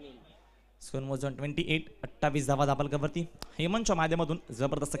बाणे. स्कोर मोजून 28. 28 धावा दाबालकावरती. हेमंतच्या माध्यमातून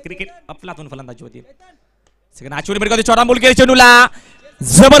जबरदस्त क्रिकेट अफलातून फलंदाजी होती. सेकंड आचवडी मध्ये छोटा बॉल केला चेंडूला.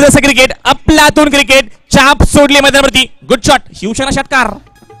 जबरदस्त क्रिकेट अफलातून क्रिकेट चाप सोडली मैदानावरती. गुड शॉट शिवसेना षटकार.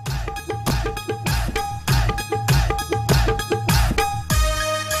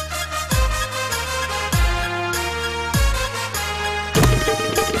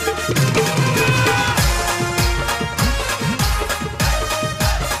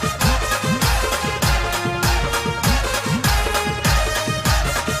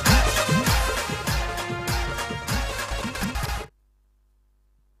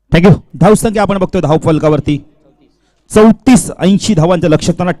 थँक्यू. धावसंख्या आपण बघतोय धाव फलकावरती 34-80 धावांचं लक्ष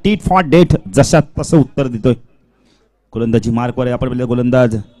असताना टीट फॉर डेट जशा तसं उत्तर देतोय. गोलंदाजी मार्कवर आहे. आपण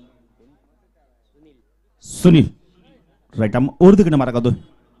गोलंदाज सुनील राईट आर्म उर्धकडे मारा करतोय.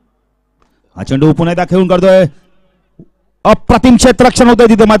 हा चेंडू पुन्हा एकदा खेळून काढतोय. अप्रतिम क्षेत्ररक्षण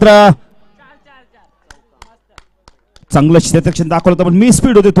होतंय तिथे. मात्र चांगलं क्षेत्ररक्षण दाखवलं होतं पण मी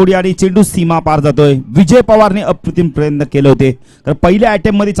स्पीड होते थोडी आणि चेंडू सीमा पार जातोय. विजय पवारने अप्रतिम प्रयत्न केले होते. तर पहिल्या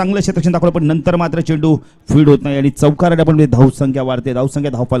अटेम्प्ट मध्ये चांगलं क्षेत्ररक्षण दाखवलं पण नंतर मात्र चेंडू फीड होत नाही आणि चौकाराने पण धावसंख्या वाढते.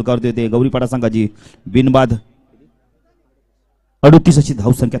 धावसंख्या धावफलकावरती होते. गौरीपाडा संघाची बिनबाद 38 अशी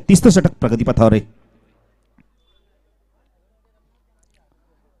धावसंख्या. 30 षटक प्रगतीपथावर आहे.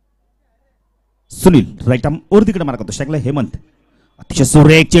 सुनील राईट आर्म ओर तिकडे मारा करतो. शकला हेमंत. अतिशय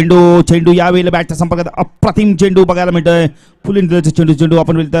सुरेख चेंडू. चेंडू यावेळेला बॅटच्या संपर्कात अप्रतिम चेंडू बघायला मिळतोय. फुल चेंडू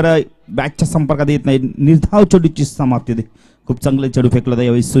आपण बोलतो तर बॅटच्या संपर्कात येत नाही. निर्धाव चेंडूची समाप्ती होते. खूप चांगलं चेंडू फेकला होता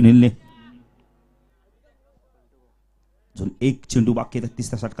यावेळी सुनीलने. अजून एक चेंडू बाकी आहे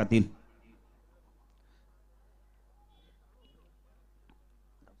 30 षटकातील.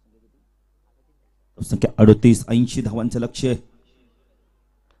 संख्या 38-80 धावांचं लक्ष आहे.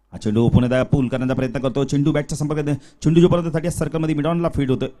 हा चेंडू पुन्हा पूल करण्याचा प्रयत्न करतो. चेंडू बॅटच्या संपर्कात. चेंडू जोपर्यंत 30 सर्कलमध्ये मिडॉनला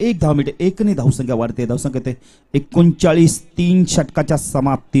फीड होतो. 1 धाव मिळते. 1ने धावसंख्या वाढते. धावसंख्या येते 39. 3 षटकाच्या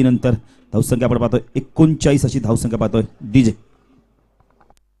समाप्तीनंतर धावसंख्या आपण पाहतोय 39 अशी धावसंख्या पाहतोय. DJ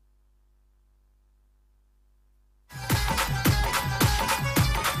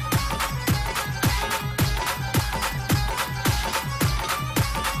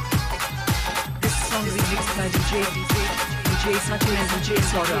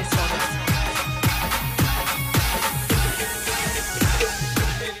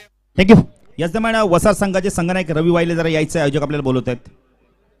thank you. याच दरम्यान वसार संघाचे संघनायक रवी वाहिले जरा यायचे आयोजक आपल्याला बोलवत आहेत.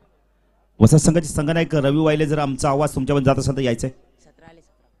 वसार संघाचे संघनायक रवी वाहिले जर आमचा आवाज तुमच्यापर्यंत जात असेल तर यायचंय.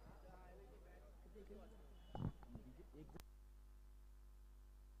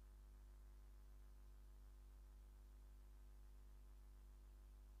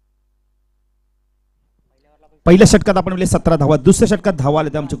 पहिल्या षटकात आपण म्हणजे 17 धावा, दुसऱ्या षटकात धावा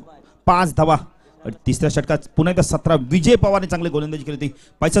आले आमचे 5 धावा, तिसऱ्या षटकात पुन्हा एकदा 17. विजय पवारने चांगली गोलंदाजी केली होती.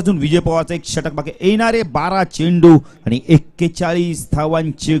 पैसा अजून विजय पवारचा एक षटक बाकी, येणारे 12 चेंडू आणि 41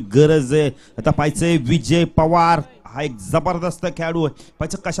 धावांची गरज आहे. आता पाहायचंय विजय पवार हा एक जबरदस्त खेळाडू आहे.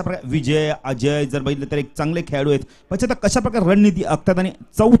 पाहिजे कशा प्रकारे विजय अजय जर बघितलं तर एक चांगले खेळाडू आहेत. पाहिजे तर कशा प्रकारे रणनीती आखतात आणि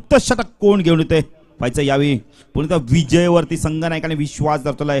 4थं षटक कोण घेऊन येते पाहिजे यावेळी पुन्हा विजयवरती संघनायकाने विश्वास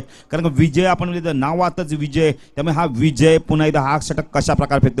दाखवलाय. कारण विजय आपण म्हणजे नावातच विजय, त्यामुळे हा विजय पुन्हा एकदा हा षटक कशा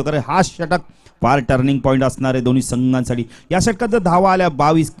प्रकारे फेकतो, कारण हा षटक फार टर्निंग पॉईंट असणार आहे दोन्ही संघांसाठी. या षटकात जर धावा आल्या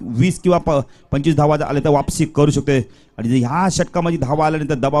 22 20 किंवा 25 धावा आल्या तर वापसी करू शकते आणि जर ह्या षटकामध्ये धावा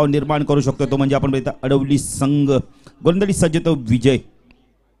आल्यानंतर दबाव निर्माण करू शकतो तो म्हणजे आपण अडवली संघ. गोलंदाजी सज्ज तो विजय.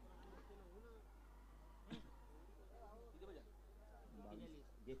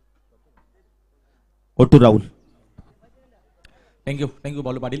 ओटू राहुल. थँक्यू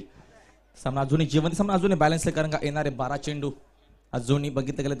बालू पाटील. सामना अजूनही जिवंत, सामना अजूनही बॅलन्स आहे, कारण का येणारे 12 चेंडू अजूनही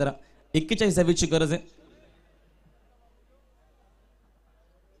बघितलं गेलं तर 41 धावेची गरज आहे.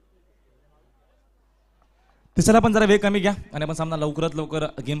 तिसरा पण जरा वेळ कमी घ्या आणि आपण सामना लवकरात लवकर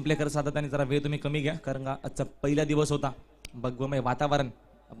गेम प्ले करत साधत आणि जरा वेळ तुम्ही कमी घ्या, कारण का आजचा पहिला दिवस होता. बघ वातावरण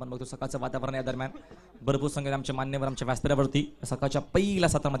आपण बघतो सकाळचं वातावरण या दरम्यान भरपूर संख्येने आमच्या मान्यवर आमच्या व्यासपीठावरती सकाळच्या पहिल्या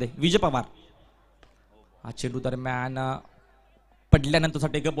सत्रामध्ये विजय पवार हा चेंडू दरम्यान पडल्यानंतर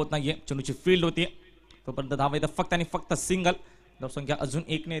टेकअप होत नाहीये. चेंडूची फील्ड होती तोपर्यंत धावा येतं फक्त आणि फक्त सिंगल. धावसंख्या अजून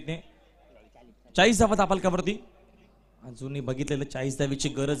 1 ने येते. 40 धावा दापालकावरती अजूनही बघितलेलं 40 धावेची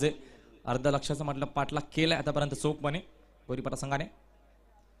गरज आहे. अर्धा लक्षाचं म्हटलं पाठलाग केलाय आतापर्यंत चोखपणे गौरीपाडा संघाने.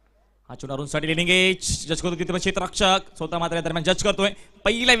 हा चेंडू अरुणसाठी लिडिंग एज जज करतो तिथे क्षेत्ररक्षक स्वतः मात्र या दरम्यान जज करतोय.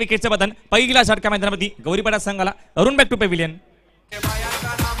 पहिल्या विकेटचं बदन पहिला झटका मैदानामध्ये गौरीपाडा संघाला. Arun back to pavilion.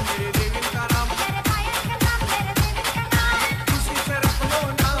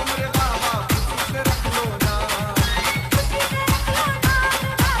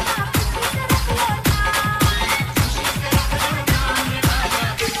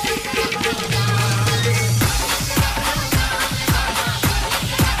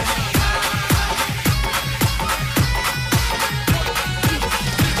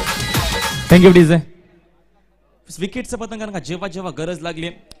 Thank you DJ. विकेटचं पतंग, कारण का जेव्हा जेव्हा गरज लागली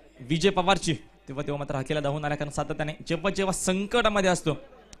विजय पवारची तेव्हा मात्र हाकेला धावून आला, कारण सातत्याने जेव्हा संकटामध्ये असतो,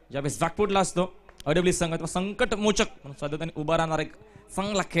 ज्यावेळेस बॅकफुटला असतो अडवली संघ तेव्हा संकट मोचक म्हणून सातत्याने उभा राहणार एक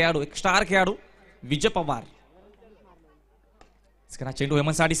चांगला खेळाडू, एक स्टार खेळाडू विजय पवार. चेंडू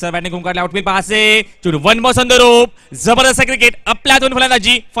हेमंतसाठी सर बॅटिंग करून काढले. आउटफील्ड पास आहे. चेंडू वन बॉल संदर्भ जबरदस्त क्रिकेट. आपल्या दोन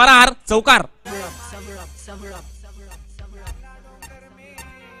फलंदाजी फरार चौकार.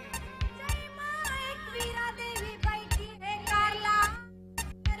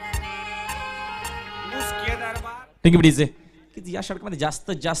 की या षटकामध्ये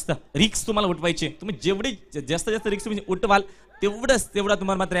जास्तीत जास्त रिक्स तुम्हाला उठवायचे, तुम्ही जेवढी जास्तीत जास्त रिक्स तुम्ही उठवाल तेवढा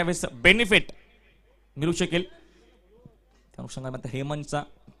तुम्हाला मात्र यावेळेस बेनिफिट मिळू शकेल. त्या अनुषंगाने हेमंतचा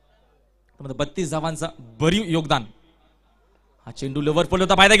 32 धावांचा भरीव योगदान. हा चेंडू लेवर पडला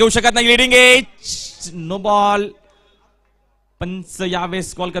होता, फायदा घेऊ शकत नाही. Leading age no ball. पंच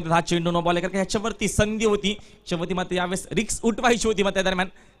यावेळेस कॉल करतात हा चेंडू नो बॉल आहे, कारण ह्याच्यावरती संधी होती, शेवटी मात्र यावेळेस रिक्स उठवायची होती. मग त्या दरम्यान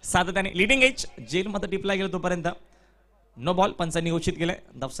सातत्याने लिडिंग एज जेल मध्ये टिपला गेला तोपर्यंत नो बॉल पंचांनी घोषित केलंय.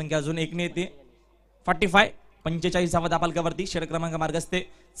 धावसंख्या अजून 1 ने येते. 45 धावा दापालकावरती. षटक क्रमांक मार्गस्थे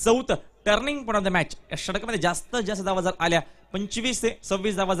 4th turning point of the match. या षटकामध्ये जास्तीत जास्त धावा जर आल्या 25 ते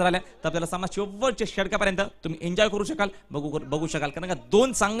 26 धावा जर आल्या तर आपल्याला सामना शेवटच्या षटकापर्यंत तुम्ही एन्जॉय करू शकाल, बघू शकाल, कारण का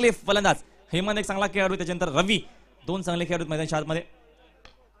 2 चांगले फलंदाज, हेमंत एक चांगला खेळाडू, त्याच्यानंतर रवी 2 चांगले खेळाडू मैदानाच्या आतमध्ये.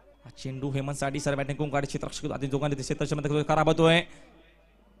 चेंडू हेमंतसाठी सर बॅटिंग करून काढे. क्षेत्ररक्षक आधी दोघांनी क्षेत्रक्षक खराब होतोय,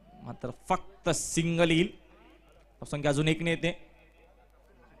 मात्र फक्त सिंगल येईल. संख्या अजून 1 ने येते.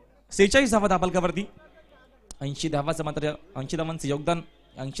 46 धावा दापालकावरती. 80 धावाचं मात्र 80 धावांचं योगदान,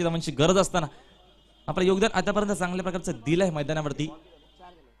 80 धावांची गरज असताना आपलं योगदान आतापर्यंत चांगल्या प्रकारचं दिलंय मैदानावरती.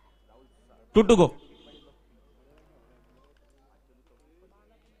 2 to go.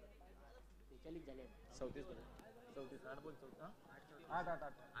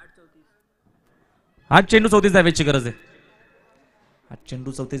 हा चेंडू 34 धावेची गरज आहे. हा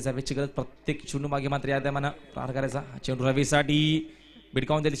चेंडू 34 धावेची गरज. प्रत्येक चेंडू मागे मात्र या दरम्यान प्रहार करायचा. हा चेंडू रवीसाठी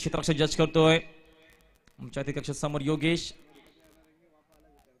बिडकावून दिली. क्षेत्ररक्षक जज करतोय. आमच्या कक्षात समोर योगेश.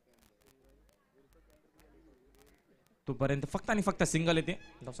 तोपर्यंत फक्त आणि फक्त सिंगल येते.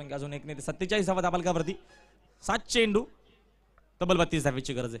 धावसंख्या अजून 1 ने येते. 47 धावा दाबालकावरती. 7 चेंडू तब्बल 32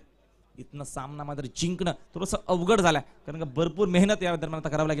 धावेची गरज आहे. इथनं सामना मात्र जिंकणं थोडंसं अवघड झालं, कारण का भरपूर मेहनत या दरम्यान आता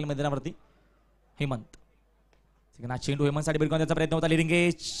करावं लागेल मैदानावरती. हेमंत चेंडू हेमंतसाठी बिडकावून द्यायचा प्रयत्न होता. लिडिंग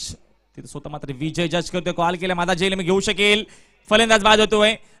एज तिथे स्वतः मात्र विजय जज करतोय. कॉल केला माझा जेल मी घेऊ शकेल. फलंदाज बाद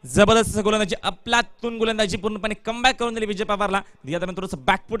होतोय. जबरदस्त गोलंदाजी, आपलातून गोलंदाजी पूर्णपणे कमबॅक करून दिली विजय पवारला. दरम्यान थोडंसं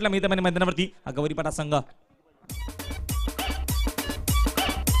बॅकफुटला मिळतं मैदानावरती हा गौरीपाडा संघ.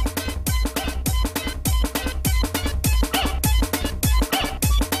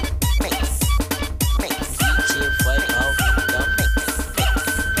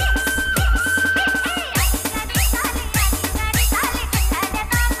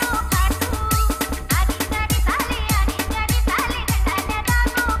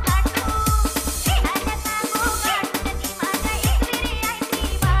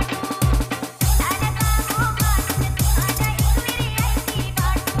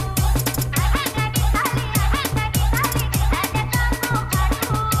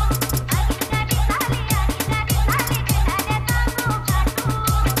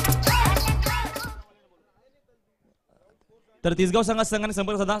 तर तिसगाव संघाने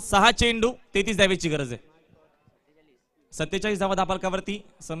संपर्क साधा. 6 चेंडू 33 धावेची गरज आहे. 47 धावा धापालकावरती.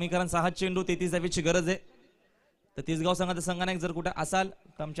 समीकरण 6 चेंडू 33 धावेची गरज आहे. तर तिसगाव संघाच्या संघाने जर कुठे असाल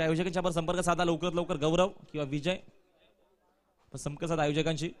तर आमच्या आयोजकांच्या संपर्क साधा लवकरात लवकर. गौरव किंवा विजय संपर्क साधा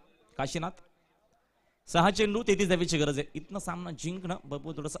आयोजकांची. काशीनाथ 6 चेंडू 33 धावेची गरज आहे. इथनं सामना जिंकणं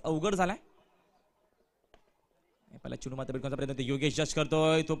भरपूर थोडंसं अवघड झालाय. पहिला चेंडू मात्र भेटण्याचा प्रयत्न योगेश जज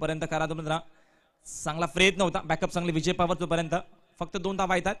करतोय. तोपर्यंत करा तुम्ही चांगला प्रयत्न होता. बॅकअप चांगली विजय पवार. तोपर्यंत फक्त 2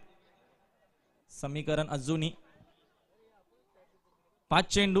 धावा येतात. समीकरण अजूनही 5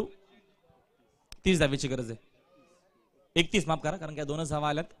 चेंडू 30 धावेची गरज आहे. 31 माफ करा कारण की 2च धावा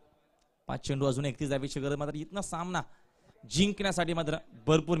आल्यात. 5 चेंडू अजून 31 धावेची गरज. मात्र इथनं सामना जिंकण्यासाठी मात्र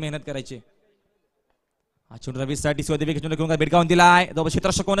भरपूर मेहनत करायची. हा चेंडू रवीसाठी चेंडू भेटकावून दिलाय.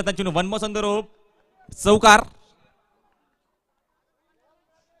 क्षेत्ररक्षक कोण आहेत चेंडू वनमो संदर्भ चौकार.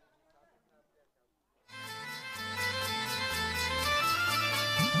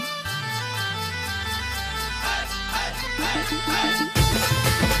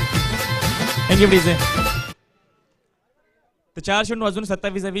 तर 4 चेंडू अजून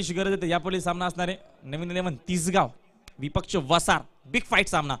 27 धावेची गरज आहे. यापुढे सामना असणार आहे नवीन 11 तिसगाव विपक्ष वसार. बिग फाईट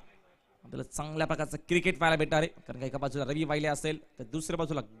सामना. आपल्याला चांगल्या प्रकारचं क्रिकेट पाहायला भेटणार आहे. कारण का एका बाजूला रवी वायले असेल तर दुसऱ्या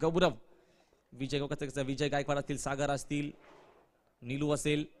बाजूला गौरव विजय गायकवाड असतील, सागर असतील, नीलू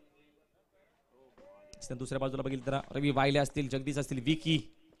असेल. दुसऱ्या बाजूला बघितलं तर रवी वायले असतील, जगदीश असतील, विकी,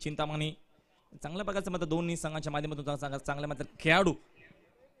 चिंतामणी. चांगल्या प्रकारचं मात्र दोन्ही संघाच्या माध्यमातून चांगल्या मात्र खेळाडू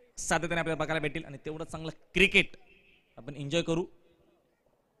सातत्याने आपल्याला बघायला भेटेल आणि तेवढं चांगलं क्रिकेट आपण एन्जॉय करू.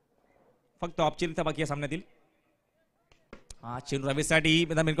 फक्त ऑपचेरिता बाकी या सामन्यातील. हा चेंडू रवीसाठी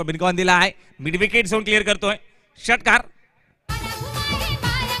बिनकावून दिला आहे. मिड विकेट झोन क्लिअर करतोय षटकार.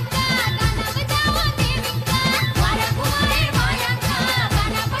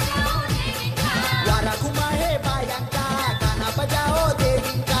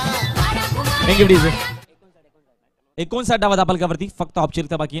 थँक्यू. 59 धावा धापालकावरती फक्त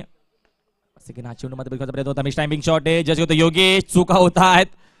ऑपचेरिता बाकी आहे. सेकंड हा चेंडू मध्ये प्रयत्न होता. मिस टायमिंग शॉट आहे. जज होतं योगेश. चुका होत आहेत.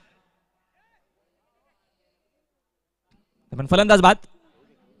 फलंदाज बाद.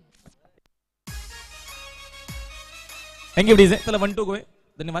 Thank you DJ. चला 1-2 गोय.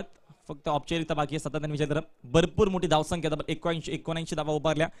 धन्यवाद. फक्त ऑपचेरिता बाकी आहे. 7 विजय तरफ भरपूर मोठी धावसंख्या 79 धावा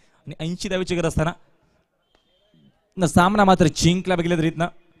उभारल्या आणि 80 धावेची गरज असताना सामना मात्र जिंकला बघितलं तरी इथनं.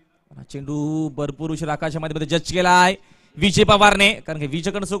 चेंडू भरपूर उशीर आकाशामध्ये जज केला आहे विजय पवारने. कारण की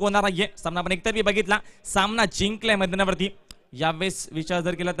विजयकडे सुख होणार नाहीये. सामना आपण एकतर्फी बघितला. सामना जिंकलाय मैदानावरती. यावेळेस विचार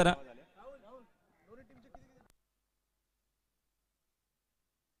जर केला तर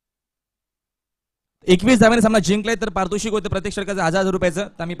 21 धाव्याने सामना जिंकलाय. तर पारितोषिक होतं प्रत्येक षटकाचं 1000 रुपयाचं.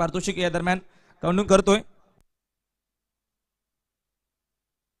 तर आम्ही पारितोषिक या दरम्यान काउंटिंग करतोय.